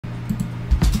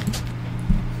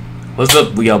What's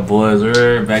up, we y'all boys?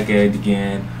 We're back at it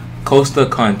again.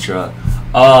 Contra.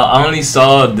 I only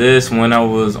saw this when I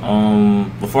was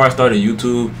before I started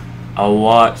YouTube. I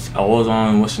was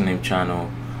on what's the name channel?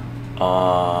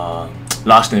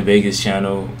 Lost in Vegas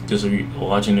channel. Just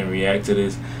watching them react to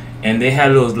this, and they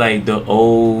had those like the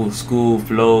old school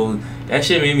flows. That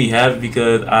shit made me happy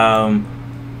because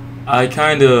I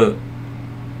kind of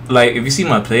like, if you see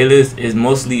my playlist, it's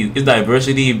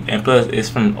diversity, and plus it's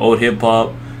from old hip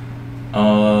hop.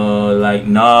 Like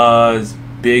Nas,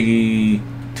 Biggie,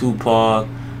 Tupac.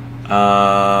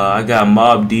 I got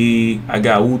Mobb D. I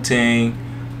got Wu-Tang.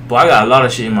 But I got a lot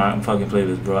of shit in my fucking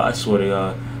playlist, bro. I swear to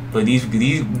God. But these, I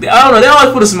don't know. They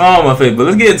always put a smile on my face. But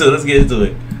let's get into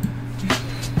it.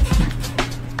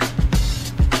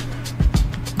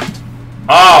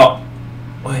 Oh,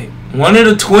 wait. One of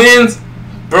the twins,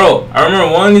 bro. I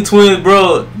remember one of the twins,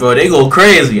 bro. Bro, they go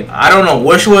crazy. I don't know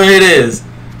which one it is.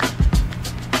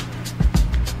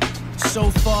 So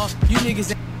far, you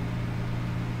niggas.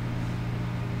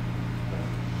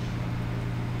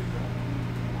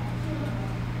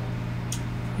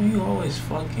 You always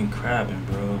fucking crabbing,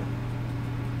 bro.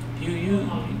 You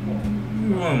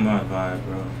ruin my vibe,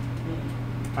 bro.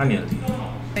 I need to leave.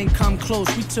 Ain't come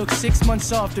close. We took 6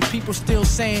 months off. The people still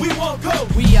saying we won't go.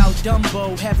 We out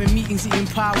Dumbo, having meetings, eating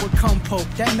pie with compo.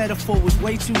 That metaphor was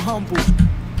way too humble.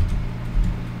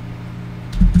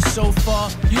 So far,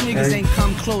 you niggas ain't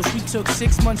come close. We took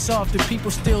 6 months off. The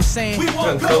people still saying we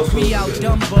won't go. We out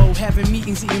Dumbo, having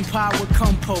meetings, eating pie with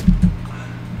compo.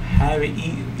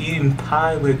 Eating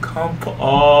pie with compo.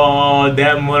 Oh,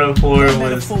 that metaphor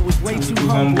was way too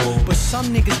humble. But some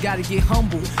niggas gotta get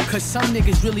humble, cause some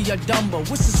niggas really are Dumbo.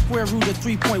 What's the square root of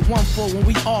 3.14 when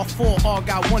we all four all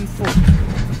got 1 4?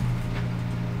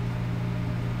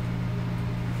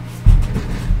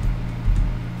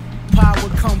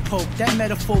 Compo. That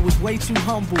metaphor was way too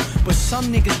humble. But some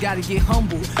niggas gotta get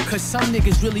humble, cause some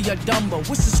niggas really are Dumbo.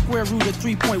 What's the square root of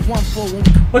 3.14?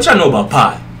 What y'all know about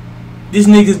pie? These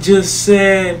niggas just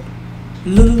said,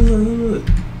 look.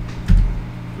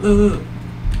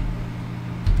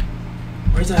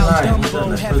 Where's that line?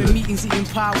 Dumbo, having meetings, eating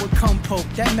pie with compo.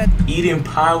 Eating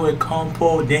pie with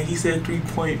compo. Then he said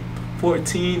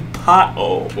 3.14 pie.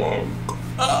 Oh my God.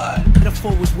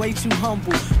 Metaphor was way too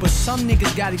humble, but some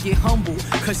niggas gotta get humble,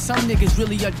 cause some niggas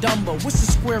really are Dumbo. What's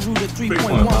the square root of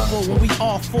 3.14 when we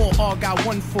all four all got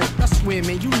 1 4? I swear,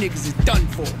 man, you niggas is done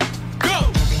for.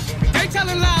 Go! They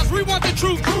telling lies, we want the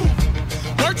truth.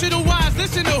 Word to the wise,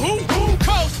 listen to who?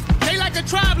 Coast. They like a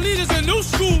tribe leaders in new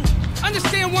school.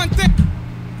 Understand one thing.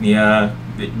 Yeah,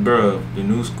 bro, the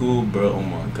new school, bro. Oh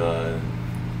my God.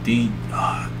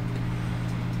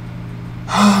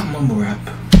 Mumble rap.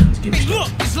 Hey, look,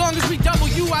 as long as we double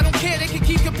you, I don't care. They can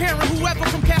keep comparing whoever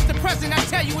from past to present. I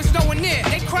tell you, it's no one near.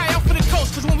 They cry out for the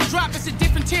coast, cause when we drop, it's a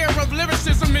different tier of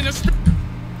lyricism in the street.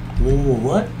 Whoa,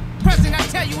 what? Present, I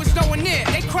tell you, it's no one near.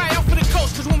 They cry out for the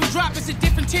coast, cause when we drop, it's a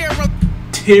different tier of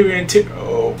tier.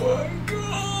 Oh my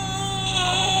God.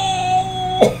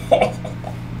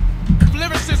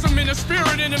 Lyricism and the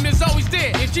spirit in them is always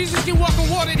there. If Jesus can walk on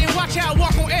water, then watch how I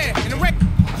walk on air. And the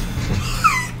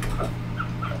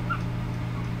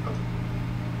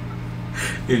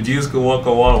If Jesus could walk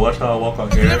on water, watch how I walk on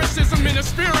air. Lyricism and the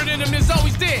spirit in them is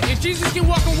always there. If Jesus can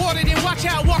walk on water, then watch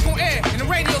how I walk on air. In the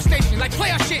radio station, like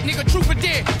play our shit, nigga, truth or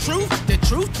dare. Truth? The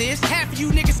truth is, half of you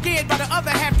niggas scared by the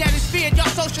other half that is feared. Y'all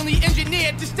socially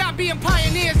engineered to stop being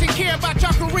pioneers and care about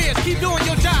your careers. Keep doing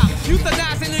your job.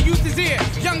 Euthanizing the youth is here.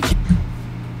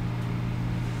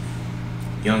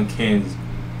 Young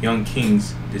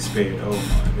kings despaired. Oh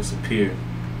my, disappeared.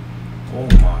 Oh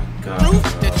my God.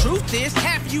 The truth is,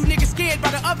 half of you niggas scared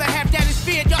by the other half that is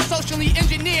feared. Y'all socially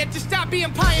engineered to stop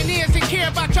being pioneers and care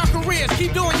about your careers.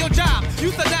 Keep doing your job.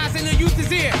 Euthanizing the youth is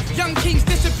here. Young kings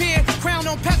disappear. Crown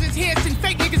on peasants' heads and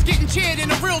fake niggas getting cheered and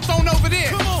the real throne over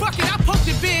there. Fuck it, I poked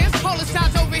the beers. Polar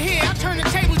sides over here. I turn the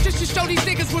tables just to show these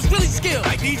niggas was really skilled.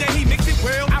 Like DJ, he mix it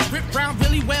well. I rip round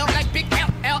really well. Like Big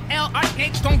LLL. Art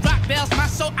Nate's gon' rock bells. My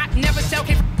soul, I never sell.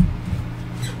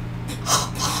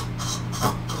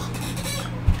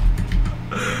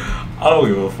 I don't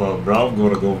give a fuck, bro. I'm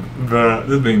gonna go, bro.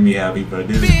 This made me happy, bro.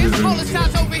 This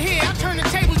over here. I turn the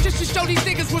tables just to show these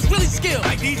niggas was really skilled.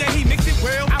 Like DJ, he mix it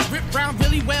well. I rip round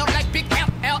really well. Like Big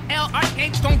LLL. Art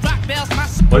Nate's gon' rock bells. My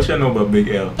soul. What y'all know about Big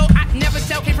L? So I never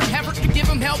sell. Came from heaven to give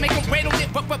him hell. Make him wait on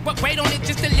it, but wait on it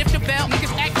just to lift the bell.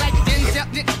 Niggas act like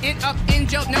Denzel, end up in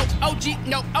jail. No OG,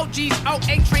 no OGs. Oh,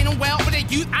 ain't training well. For the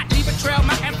youth, I leave a trail.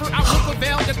 My emperor, I will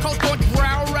prevail. The coast guard,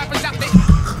 growl rappers out there.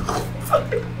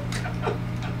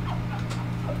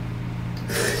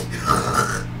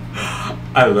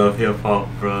 I love hip hop,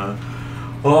 bro.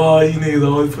 Oh, you niggas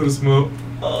always put a smoke.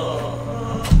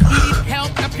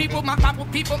 Help the people, my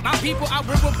people, I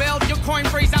will rebel. Your coin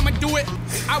phrase, I'ma do it.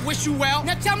 I wish you well.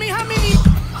 Now tell me how many.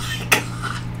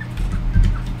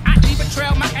 I leave a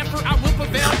trail, my effort, I will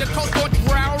prevail. The coast guard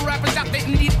growl rappers out there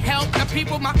need help. The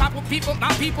people, my people,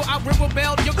 I will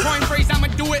rebel. Your coin phrase, I'ma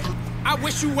do it. I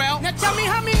wish you well. Now tell me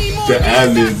how many more years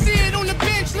I sit on the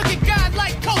bench. Look at God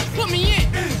like coach, put me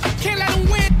in. Can't let him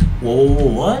win. Whoa,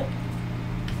 what?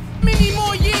 Many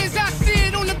more years I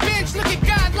sit on the bench. Look at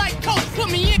God like coach,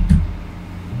 put me in.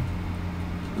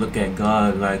 Look at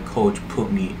God like coach,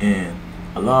 put me in.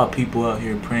 A lot of people out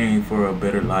here praying for a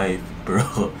better life,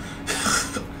 bro.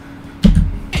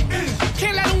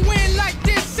 Can't let them win like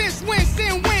this since when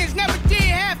sin wins. Never did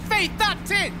have faith, I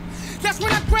 10. That's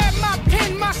when I grabbed my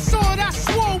pen, my sword. I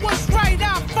swore what's right,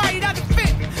 I'll fight, I'll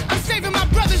defend. I'm saving my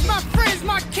brothers, my friends,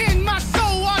 my kin, my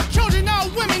soul. All children, all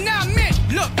women, now men.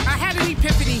 Look, I had an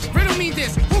epiphany. Riddle me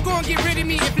this. Who gonna get rid of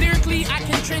me if lyrically I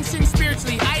can transcend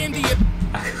spiritually? I am the...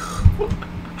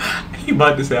 He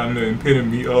about to say I'm the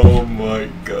epitome. Oh my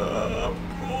god.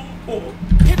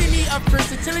 Epitome of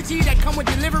versatility that come with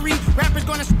delivery. Rappers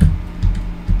gonna...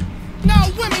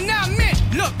 No women, not men.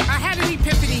 Look, I had an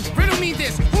epiphany. Riddle me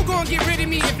this. Who gonna get rid of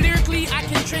me if lyrically I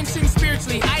can transcend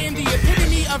spiritually? I am the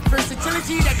epitome of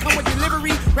versatility that come with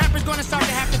delivery. Rappers gonna start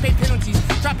to have to pay penalties.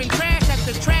 Dropping trash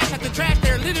after trash after trash.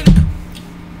 They're literally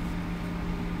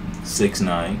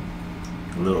 6ix9ine,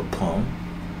 Lil Pump.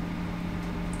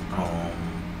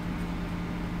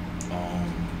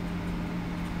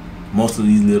 Most of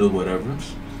these little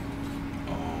whatevers.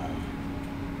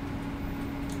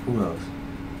 Who else?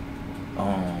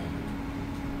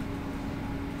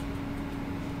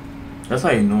 That's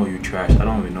how you know you're trash. I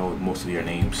don't even know most of your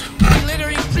names.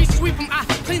 littering, street sweep them, I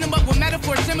clean them up with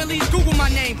metaphors, similes. Google my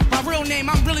name, my real name.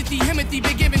 I'm really Timothy.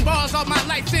 Been giving balls all my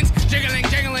life since jiggling,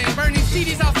 burning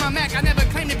CDs off my Mac. I never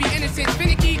claimed to be innocent.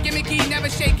 Finicky, gimmicky, never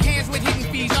shake hands with hidden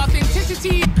fees.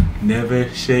 Authenticity. Never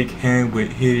shake hands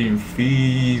with hidden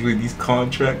fees with these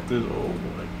contractors. Oh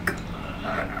my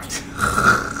god.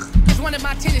 It's one of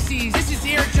my tendencies. This is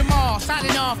Eric Jamal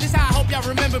signing off. This how I hope y'all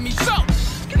remember me. So,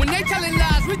 when they telling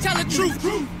lies, we tell the truth.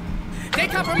 They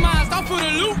compromised off for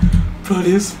the loop. Bro,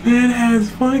 this man has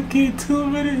fucking 2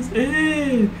 minutes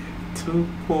in. 2,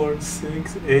 4,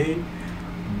 6, 8.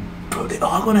 Bro, they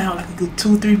all gonna have like a good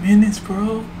 2-3 minutes,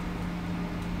 bro.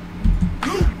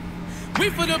 We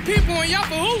for the people and y'all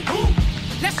for who?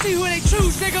 Let's see who they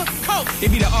choose, nigga. Coach.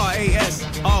 It be the RAS,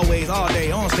 always, all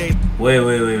day, on stage. Wait,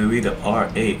 we the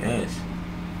RAS.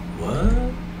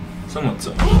 What? Someone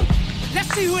tell me. Let's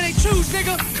see who they choose,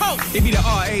 nigga. Coach. It be the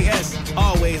RAS,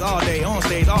 always, all day, on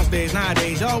stage, off stage,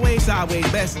 nowadays, always, sideways,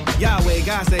 best. Yahweh,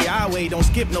 God say, I wait, don't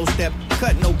skip no step,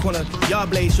 cut no corner. Y'all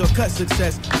blaze shortcut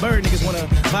success. Bird niggas wanna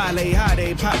violate, how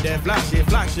they pop that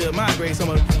flock shit, migrate. Some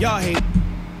of y'all hate.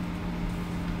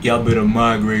 Y'all better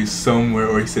migrate somewhere,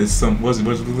 or he says some. What's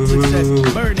Bird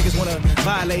niggas wanna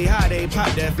violate, how they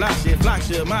pop that flock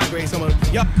shit, migrate. Some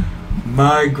of y'all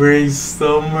migrate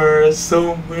somewhere.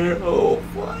 Oh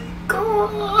my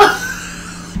god.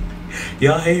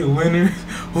 Y'all hate winters.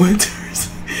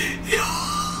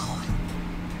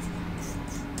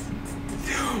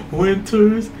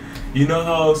 Winters. You know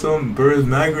how some birds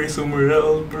migrate somewhere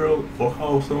else, bro? Or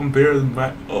how some bears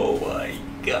oh my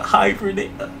god,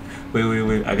 hibernate.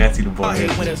 Wait, I gotta see the bar.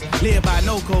 Live by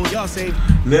no code, y'all say.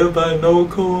 Live by no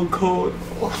code.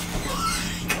 Oh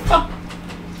my god.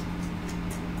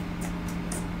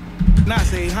 Not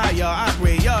say hi, y'all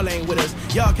operate, y'all ain't with us,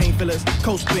 y'all can't feel us.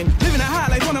 Coast spin, living a high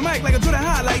life on the mic like a Jordan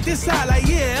high like this side, like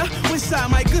yeah. Which side,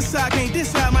 my good side, can't this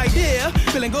side, my dear.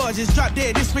 Feeling gorgeous, drop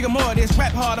dead, this rigor more, this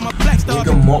rap hard, I'm a black star.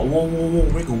 Rigor more, whoa,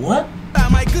 rigor what?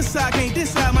 My good side, can't this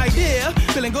side, my dear.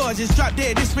 Feeling gorgeous, drop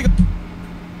dead, this rigor.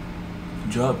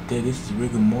 Drop dead, this is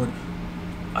Rick and Morty.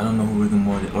 I don't know who Rick and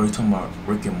Morty is. Or are you talking about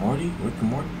Rick and Morty?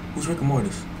 Who's Rick and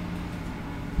Mortis?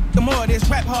 The more this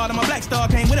rap hard, I'm a black star,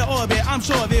 came with an orbit, I'm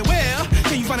sure of it. Well,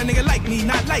 can you find a nigga like me?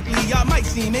 Not likely, y'all might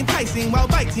seem enticing while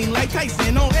biting like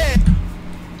Tyson on air.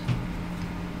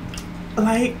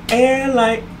 Like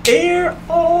air,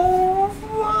 oh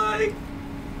my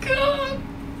god.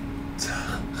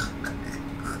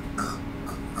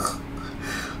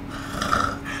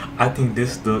 I think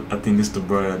this the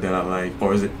brother that I like,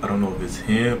 or is it? I don't know if it's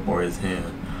him or it's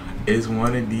him. It's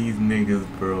one of these niggas,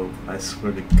 bro. I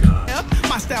swear to God.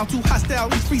 My style too hostile,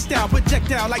 it's freestyle,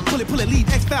 projectile like pull it, lead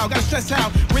X-File. Gotta stress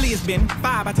out. Really, it's been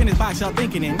 5 by 10 this box y'all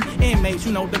thinking in. Inmates,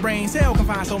 you know the brain cell can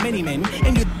find so many men.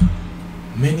 And you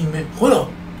many men. Hold up,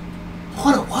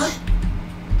 what?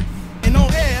 And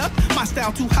on air, my My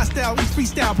style too hostile, we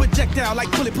freestyle, projectile,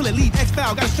 like pull it, leave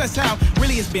X-File, gotta stress out.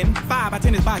 Really it's been 5 out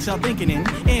 10 is box y'all thinking in.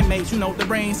 Inmates, you know, the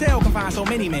brain cell can find so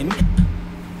many men.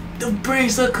 The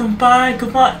brains are combined.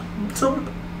 So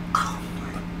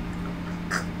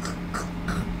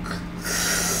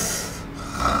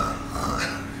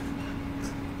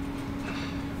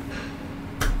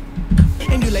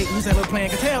emulate who's ever playing,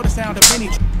 can tell the sound of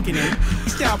any in.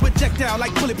 Style projectile,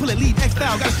 like pull it, leave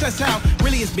X-File, gotta stress out.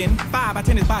 Really it's been 5 out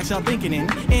 10 is box y'all thinking in.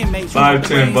 Inmates, 5,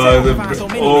 10 bars.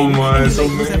 Oh my, so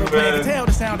many, man. Can tell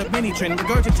the sound of many trend,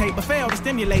 regurgitate but fail to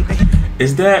stimulate the.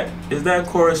 Is that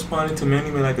corresponding to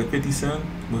Many Man, like a 50 Cent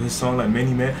with his song like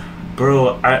Many Man?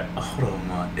 Bro, hold on,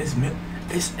 man. It's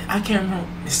I can't remember.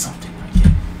 It's something like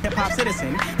that. Hip-hop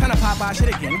citizen, kinda pop our shit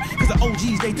again. Cause the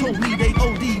OGs, they told me they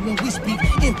OD when we speak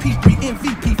MP3,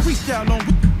 MVP, freestyle on.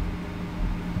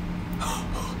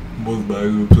 Most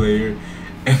valuable player,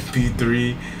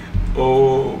 MP3.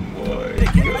 Oh my god.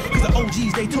 Cause the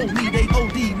OGs, they told me they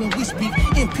OD when we speak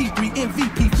MP3,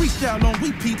 MVP, freestyle on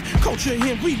repeat. Culture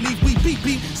here, relief, we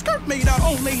beat. Skirt made our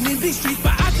own lane in these streets,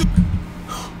 but I do.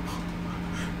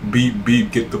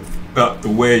 Beep, get the f out the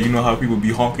way. You know how people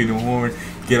be honking the horn.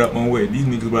 Get out my way. These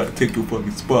niggas about to take your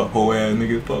fucking spot, whole ass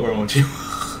nigga. Fuck around with you.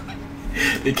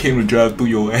 They came to drive through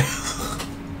your ass.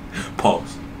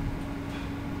 Pause.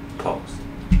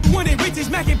 When it riches,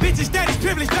 macking bitches, that is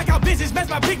privilege. Black out bitches, match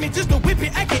my pigment, just to whip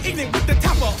it, acting ignorant with the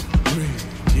top off. Breathe,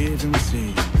 give and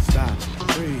receive. Stop,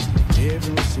 breathe, give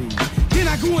and receive. Then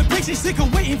I grew impatient, sick of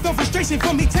waiting, felt frustration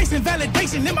from me chasing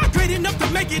validation. Am I great enough to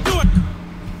make it do it?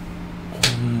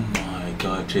 Oh my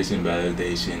god, chasing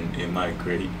validation. Am I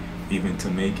great even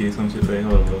to make it? Some shit like,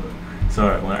 hold on.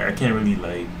 Sorry, well, I can't really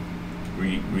like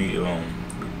Then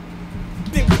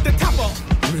with the top off.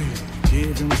 Breathe,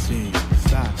 give and receive.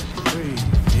 Stop, breathe.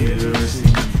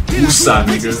 Usa,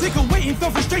 nigga. Sick of waiting,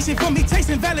 felt frustration from me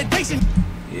chasing validation.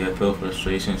 Yeah, felt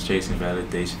frustrations chasing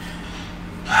validation.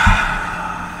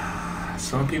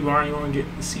 Some people aren't even gonna get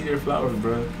to see their flowers,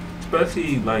 bro.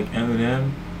 Especially like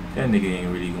Eminem. That nigga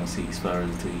ain't really gonna see his flowers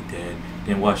until he dead.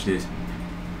 Then watch this.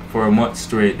 For a month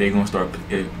straight, they gonna start.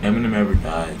 If Eminem ever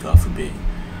died, God forbid,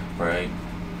 right?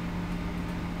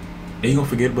 They gonna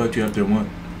forget about you after a month.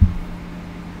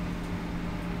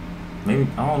 Maybe,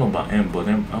 I don't know about M, but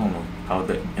I don't know how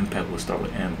the impact will start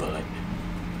with M, but like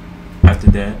after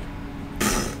that.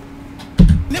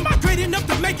 Am I great enough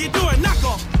to make it do a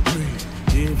knockoff? Breathe,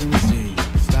 give and receive.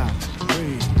 Stop,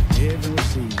 breathe, give and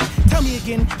receive. Tell me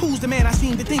again, who's the man I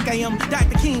seem to think I am?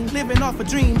 Dr. King, living off a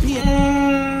dream.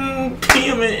 PM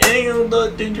and AM,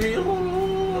 Dr. Dream.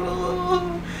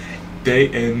 Day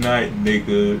and night,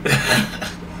 nigga.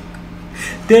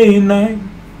 Day and night.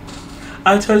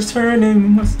 I touched her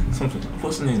name. What's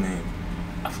the name?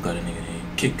 I forgot the nigga name.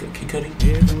 Kid Cudi.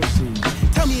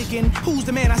 Tell me again, who's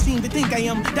the man I seem to think I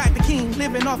am? Dr. King,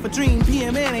 living off a dream.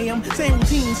 PM and AM, same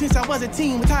routine since I was a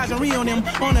teen with Taj and Rhea on them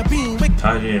on a beam.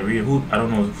 Taj and Rhea, who? I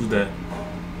don't know who's that.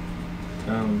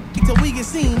 Till we get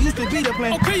seen, used to be the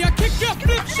plan. Okay, I kick your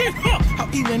flip shit. How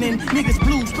even in niggas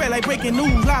blue spread like breaking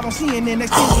news. Live on CNN,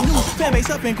 next thing you knew. Fan base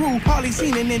up and groove, hardly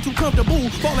seen and then too comfortable.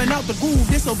 Falling out the groove,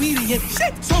 disobedient.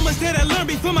 Shit, so much that I learned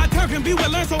before my turn can be well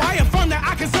learned. So I affirm that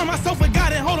I concern myself with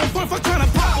God and hold on for trying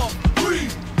to pop off.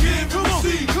 Breathe, give, come on,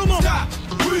 come on, stop,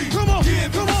 breathe, come on, give,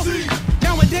 come on.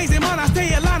 Nowadays in mind, I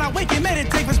stay aligned, I wake and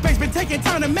meditate for space. Been taking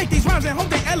time to make these rhymes and hope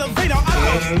they elevate our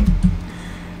eyes.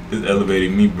 It's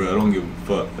elevating me, bro. I don't give a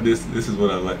fuck. This is what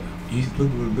I like.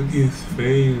 Look at his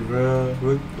face, bro.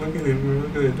 Look at it, bro.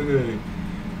 Look at it.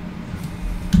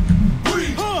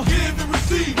 Breathe, give and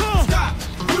receive. Stop,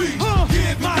 breathe,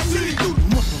 give and receive.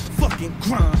 Motherfucking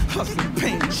grind, hustling,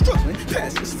 pain, struggling,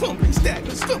 passions, fumbling,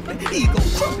 staggering, stumbling, ego,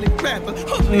 crumbling, rapper,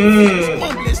 humbling,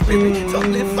 mumbling, spitting,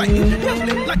 tumbling, fighting,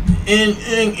 rumbling like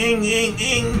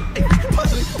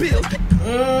puzzling, bills,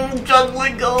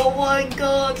 juggling. Oh my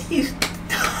god, he's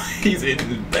in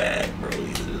his bag, bro.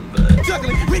 He's in his bag.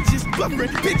 Juggling, riches,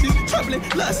 buffering, bitches, troubling,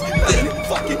 lust, loving,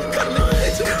 fucking, cuddling,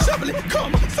 bitching, shoveling,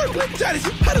 karma, circling,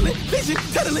 strategy, huddling, vision,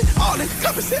 tunnelling, all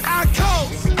encompassing our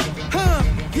cause.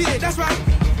 Yeah, that's right.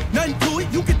 Nothing to it,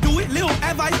 you can do it. Little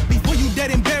advice before you dead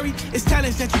and buried. It's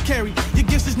talents that you carry. Your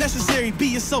gifts is necessary. Be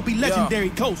yourself, be legendary.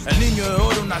 Coast. El niño de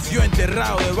oro nació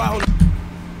enterrado debajo.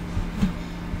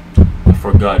 I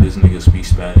forgot this nigga speaks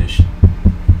Spanish.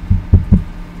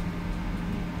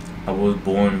 I was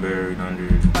born buried under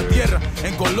la tierra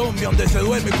en Colombia donde se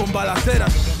duerme con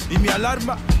balaceras y mi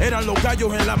alarma eran los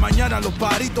gallos en la mañana, los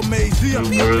pajaritos me decían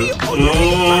pío, pío,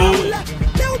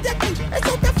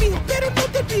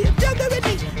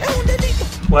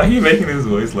 why he making his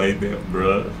voice like that,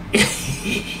 bro?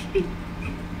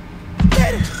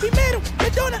 Primero,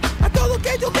 perdona a todos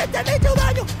aquellos que te han hecho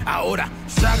Ahora,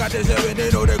 sácate ese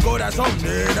veneno de corazón,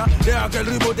 nena. Deja que el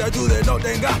ritmo te ayude, no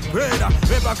tengas pena.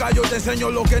 Ven pa' acá, yo te enseño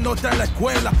lo que no está en la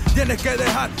escuela. Tienes que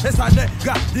dejar esa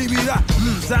negatividad.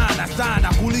 Sana, sana,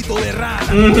 culito de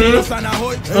rana. No sanas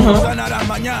hoy, no sanarás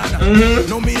mañana.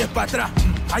 No mires para atrás,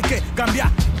 hay que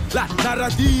cambiar la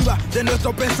narrativa de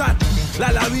nuestro pensar.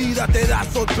 La vida te da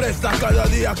sorpresa cada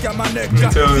día que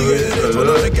amanezca. Sigue derecho,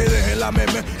 no te quedes en la me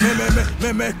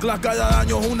mezcla. Cada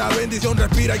año es una bendición,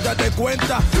 respira y date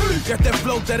cuenta que este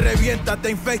flow te revienta,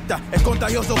 te infecta. Es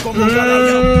contagioso como cada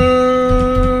avión.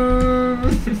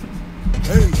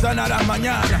 Hey, sanarás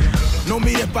mañana, no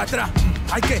mires para atrás,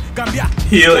 hay que cambiar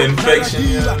Heal infection,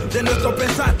 narrativa de nuestro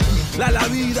pensar. La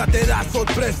vida te da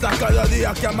sorpresa cada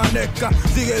día que amanezca.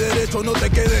 Sigue derecho, no te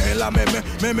quedes en la me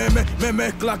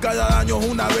mezcla. Cada año es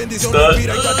una bendición,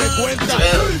 respira y date cuenta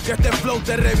que este flow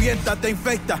te revienta, te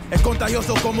infecta. Es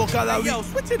contagioso como cada vez. Yo,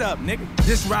 switch it up, nigga.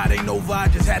 This ride ain't no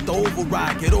vibe, just had to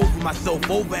override. Get over myself,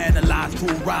 overanalyze to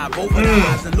arrive. Over the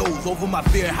highs and lows, over my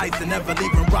fear heights and never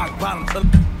leaving rock bottom till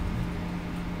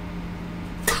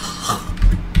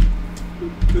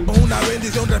una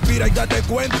bendición, respira y date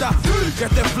cuenta que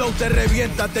este flow te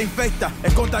revienta, te infecta.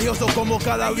 Es contagioso como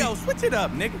cada vez. Yo, switch it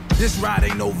up, nigga. This ride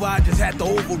ain't no vibe, just had to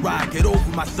override. Get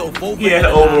over myself, Yeah,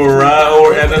 override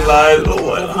or analyze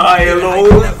high and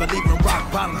low. Never leaving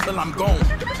rock bottom till I'm gone.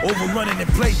 Overrunning in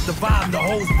place, the vibe, the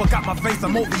hoes fuck out my face.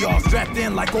 I'm over y'all, strapped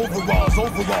in like overalls,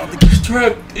 overall.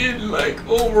 Strapped in like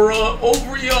overall,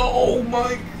 over y'all. Oh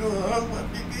my god, my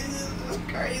nigga, this is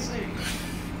crazy.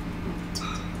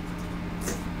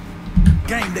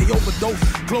 Game, they overdose,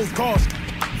 close calls.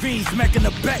 Fiends smacking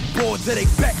the backboard to they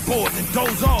backboards and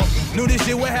doze off. Knew this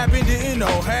shit would happen, didn't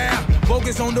know how.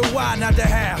 Focus on the why, not the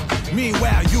how.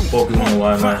 Meanwhile, you focus on the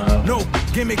why, not how. No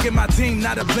gimmick in my team,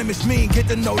 not a blemish. Mean, get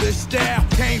to know this style.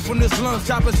 Came from the slums,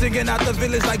 chopper singing out the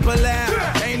village like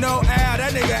Bilal. Ain't no Al,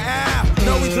 that nigga Al.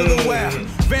 No, we took a while.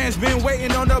 Fans been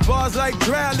waiting on the bars like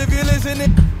trial. If you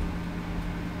listening.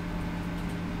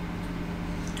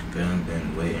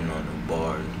 Been waiting on the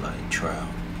bars like trial.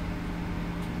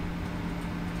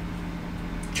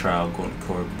 Trial going to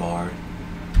court bar.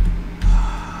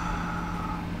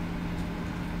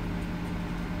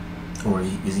 Or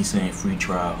is he saying free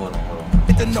trial? Hold on.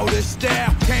 Get to know this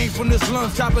style. Came from the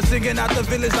slums, chopper singing out the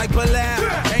village like Bilal.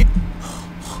 Ain't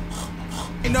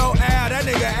no Al, that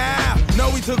nigga Al. No,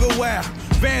 we took a while.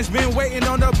 Fans been waiting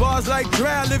on the bars like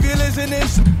trial. If you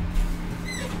listening.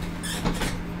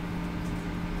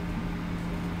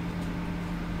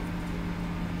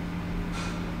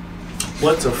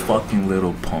 What's a fucking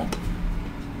little pump?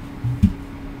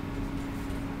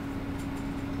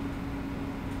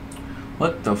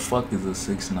 What the fuck is a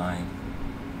 6ix9ine?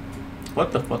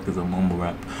 What the fuck is a mumble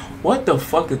rap? What the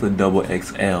fuck is a double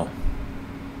XL?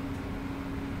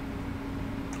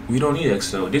 We don't need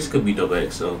XL. This could be double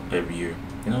XL every year,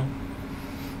 you know?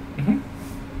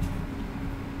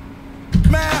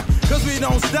 Cause we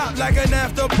don't stop like an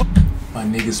after. My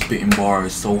nigga spitting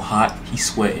bars so hot, he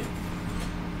sweating.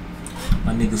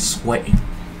 My niggas sweating.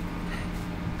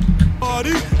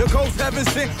 The coast heaven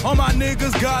sent all my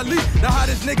niggas godly. The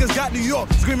hottest niggas got New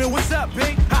York screaming, what's up,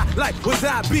 big? Hot like what's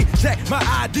I be? Check my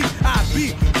ID, I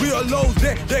be real lows,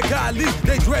 they godly.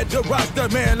 They dread the roster,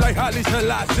 man, like Holly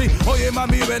Selassie. Oye,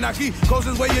 mami, ven aquí,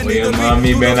 closest way you need to be.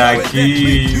 Mami, ven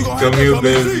aquí. Come here,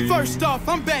 baby. First off,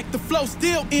 I'm back, the flow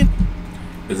still in.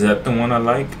 Is that the one I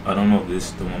like? I don't know if this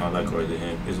is the one I like or is it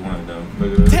him. It's one of them.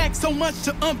 Look at Tag so much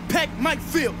to unpack, might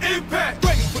feel impact.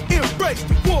 Brace for embrace,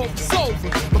 the war is over.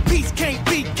 But peace can't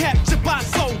be captured by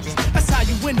soldiers. That's how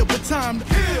you end up with time to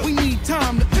heal. We need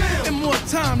time to heal and more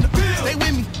time to build. Stay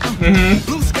with me.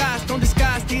 Blue skies don't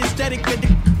disguise the aesthetic of the.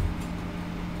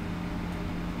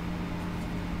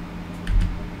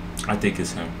 I think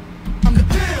it's him.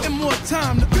 And more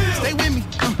time to build. Stay with me.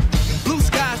 Blue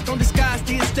skies don't disguise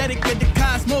the aesthetic of the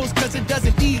cosmos, cause it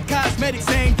doesn't need cosmetics.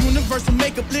 Same universal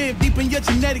makeup, live deep in your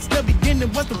genetics. The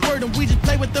beginning was the word, and we just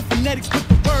play with the phonetics with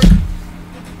the word.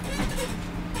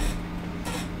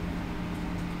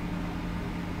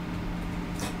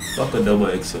 Fuck a double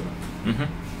XL.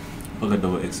 Fuck a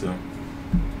double XL.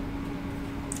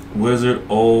 Wizard,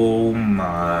 oh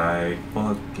my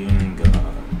fucking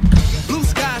god. Blue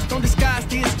skies don't disguise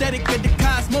the aesthetic of the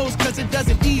cosmos, cause it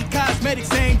doesn't need cosmetics.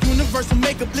 Same universal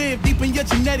makeup, live deep in your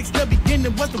genetics. The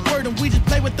beginning was the word, and we just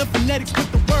play with the phonetics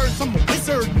with the words. I'm a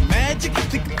wizard, magic,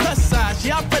 think of plus size.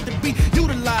 Yeah, I'd rather be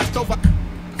utilized over.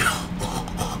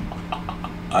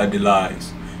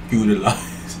 Idolize, utilize.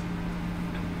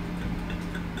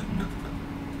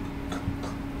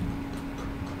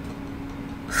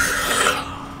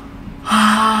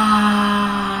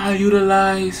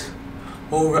 Utilize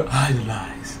over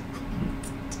idolize.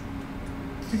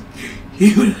 He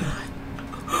would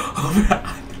over.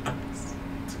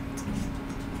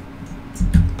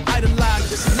 Idolized,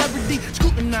 the celebrity,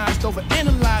 scrutinized, over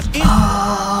analyzed.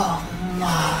 Oh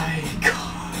my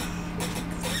God.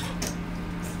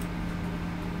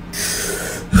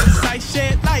 Sight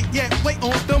shed light, yeah, wait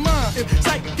on the mind. If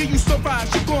sight give you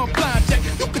surprise, you going blind, Jack.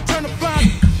 You could turn a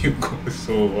blind. You going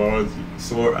so hard,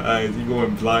 sore eyes. You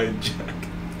going blind, Jack.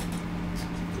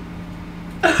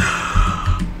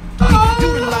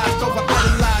 Utilized over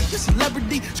idolized, the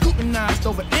celebrity, scrutinized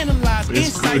over analyzed.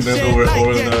 Insight shed over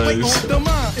light, yeah, wait organized. on the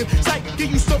mind. If sight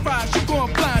give you surprise, you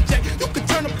going blind, Jack. You could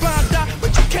turn a blind eye,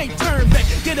 but you can't turn back.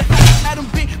 Get an Adam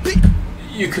big.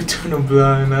 You could turn a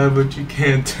blind eye, but you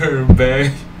can't turn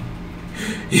back.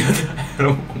 You're the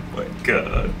Adam. Oh my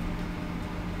God.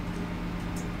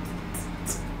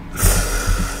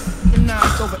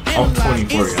 I'm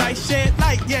 24, Insight shed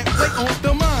light, yeah, wait on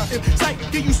the mind. If sight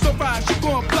give you surprise, you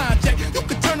going blind, Jack. You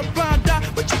could turn a blind eye,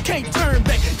 but you can't turn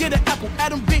back. Get an apple,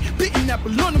 Adam big, bitten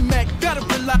apple on the Mac. Gotta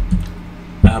rely.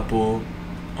 Apple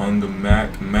on the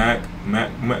Mac,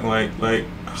 like.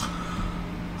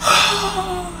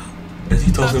 Is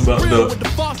he talking about the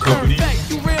company?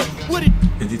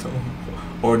 Is he talking,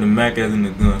 or the Mac as in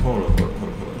the gun? Hold on.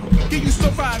 Give you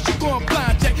surprise, you going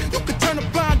blind, Jack. You could turn a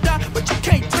blind eye, but you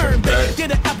can't turn back.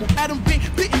 Get an apple, Adam big,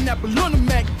 bitten apple on the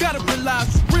Mac. Gotta realize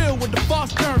it's real with the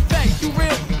false turn fact. You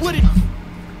real with it?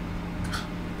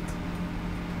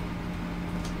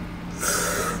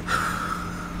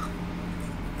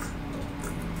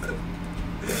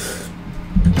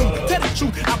 Tell the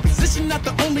truth, opposition not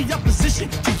the only opposition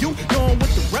to you. Knowing what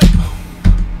the rest.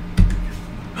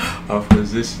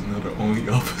 Opposition, not the only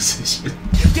opposition.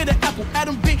 Get an apple,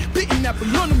 Adam big, bitten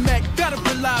apple on the Mac. Gotta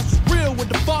realize it's real with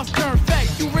the false turn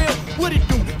fact. You real, what it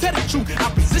do? Tell the truth.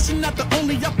 Opposition not the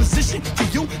only opposition to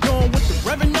you. Knowing what the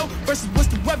revenue versus what's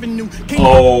the revenue.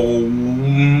 Oh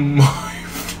my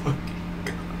fucking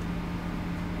God.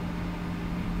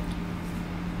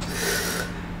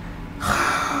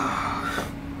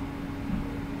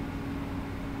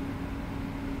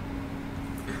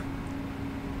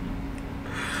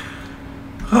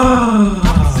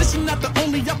 Opposition not the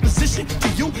only opposition to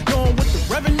you. Knowing what the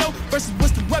revenue versus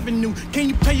what's the revenue. Can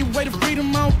you pay your way to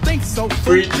freedom? I don't think so.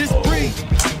 Free. Just breathe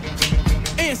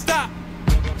and stop.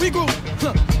 Regroup.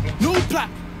 New plot.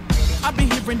 I've been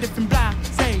hearing different blah,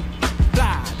 say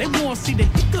blah. They wanna see the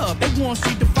hiccup. They wanna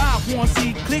see the vibe. Wanna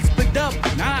see clicks split up.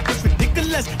 Nah, it's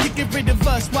ridiculous. You get rid of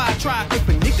us. Why try if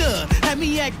a nigga had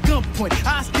me at gunpoint?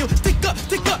 I still stick up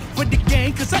for the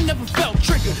game. Cause I never felt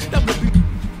triggered. That would be.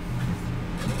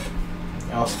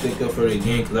 I'll stick up for the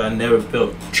game because I never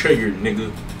felt triggered,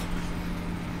 nigga.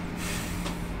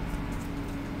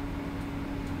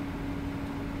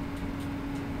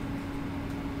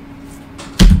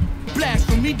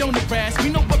 Blasphemy, don't harass me.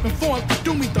 No weapon form to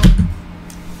do me though.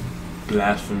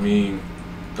 Blasphemy,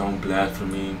 don't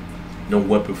blaspheme. No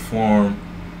weapon form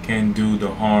can do the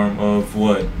harm of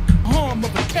what? Harm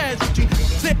of a casualty.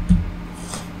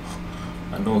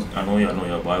 I know y'all know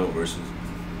your Bible verses.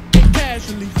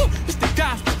 Casually, it's the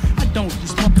gospel. I don't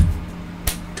use my.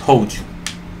 Told you.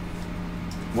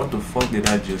 What the fuck did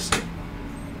I just say?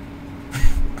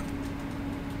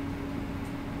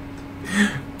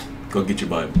 Go get your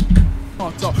Bible.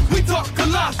 We talk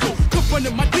colossal.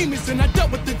 Confronted my demons and I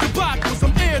dealt with the debacle.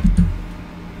 Some air.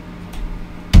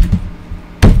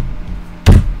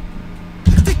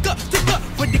 Stick up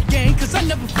for the game, cause I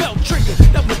never felt triggered.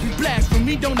 That would be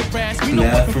blasphemy, don't harass me. No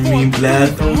weapon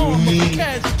Blasphemy.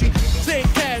 Casualty, say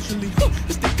it casually.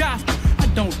 It's the gospel. I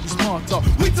don't use small talk.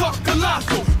 We talk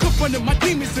colossal. Confronted my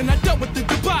demons and I dealt with the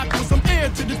debacle. Some air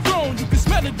to the throne. You can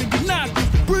smell it in your nostrils.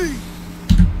 Breathe.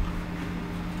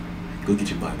 Go get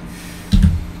your Bible.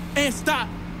 And stop.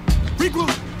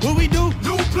 Regroup. What we do?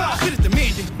 New plot. Shit is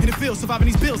demanding. In the field, surviving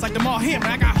these bills like the mall hammer.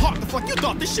 I got heart. The fuck you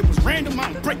thought this shit was random?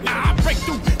 I don't break. Nah, I break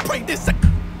through. Break this.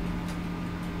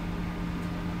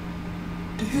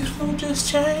 Did his phone just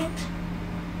change?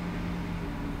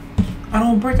 I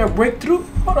don't break, I break through.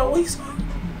 Hold on, wait.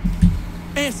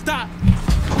 And stop.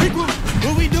 Regroup.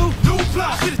 What we do? New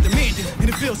plot. Shit is demanding. In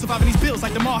the field, surviving these bills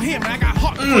like the mall hammer. I got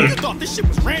heart. The fuck you thought this shit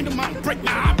was random? I don't break.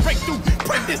 Nah, I break through.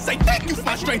 Break this. Say thank you for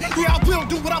my strength. Yeah, I will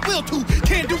do what I will to.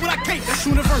 Can't do what I can't. That's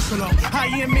universal though. I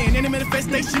am man in a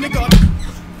manifestation of God.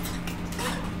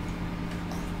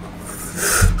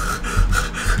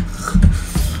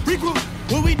 Regroup.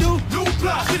 What we do? New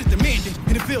plot. Shit is demanding.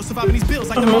 In the field, surviving these bills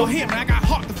like the mall hammer. I got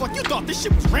heart. The fuck you thought this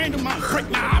shit was random? I don't break.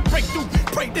 Nah, I break through.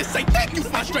 Break this. Say thank you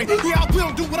for my strength. Yeah, I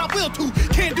will do what I will to.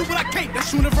 Can't do what I can't.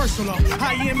 That's universal law.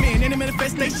 I am man in a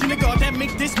manifestation of God. That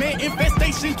make this man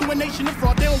infestation to a nation of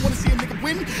fraud. They don't wanna see a nigga. nigga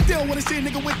win. They don't wanna see a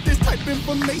nigga with this type of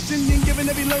information and giving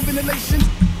every love and elation.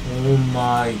 Oh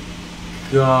my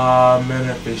God,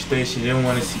 manifestation. They don't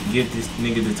want to give this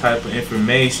nigga the type of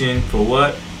information for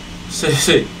what?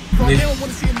 Shit. They don't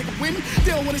wanna see a nigga win.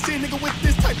 They don't wanna see a nigga with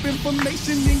this type of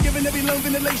information and giving every love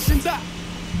and elation.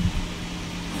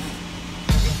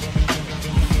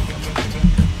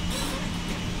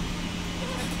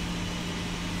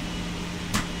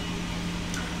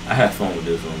 I had fun with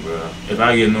this one, bro. If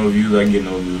I get no views, I get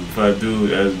no views. If I do,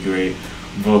 that's great.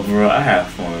 But bro, I had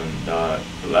fun, dog.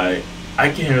 Like, I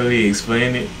can't really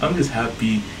explain it. I'm just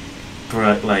happy,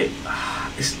 bro. Like,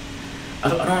 it's, I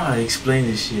don't know how to explain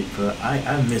this shit, bro.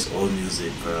 I miss old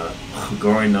music, bro.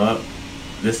 Growing up,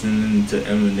 listening to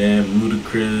Eminem,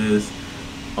 Ludacris,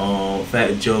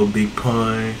 Fat Joe, Big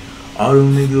Pun, all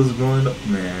them niggas growing up,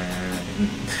 man.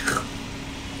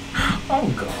 Oh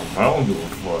God, bro. I don't give a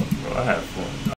fuck, bro. I had fun.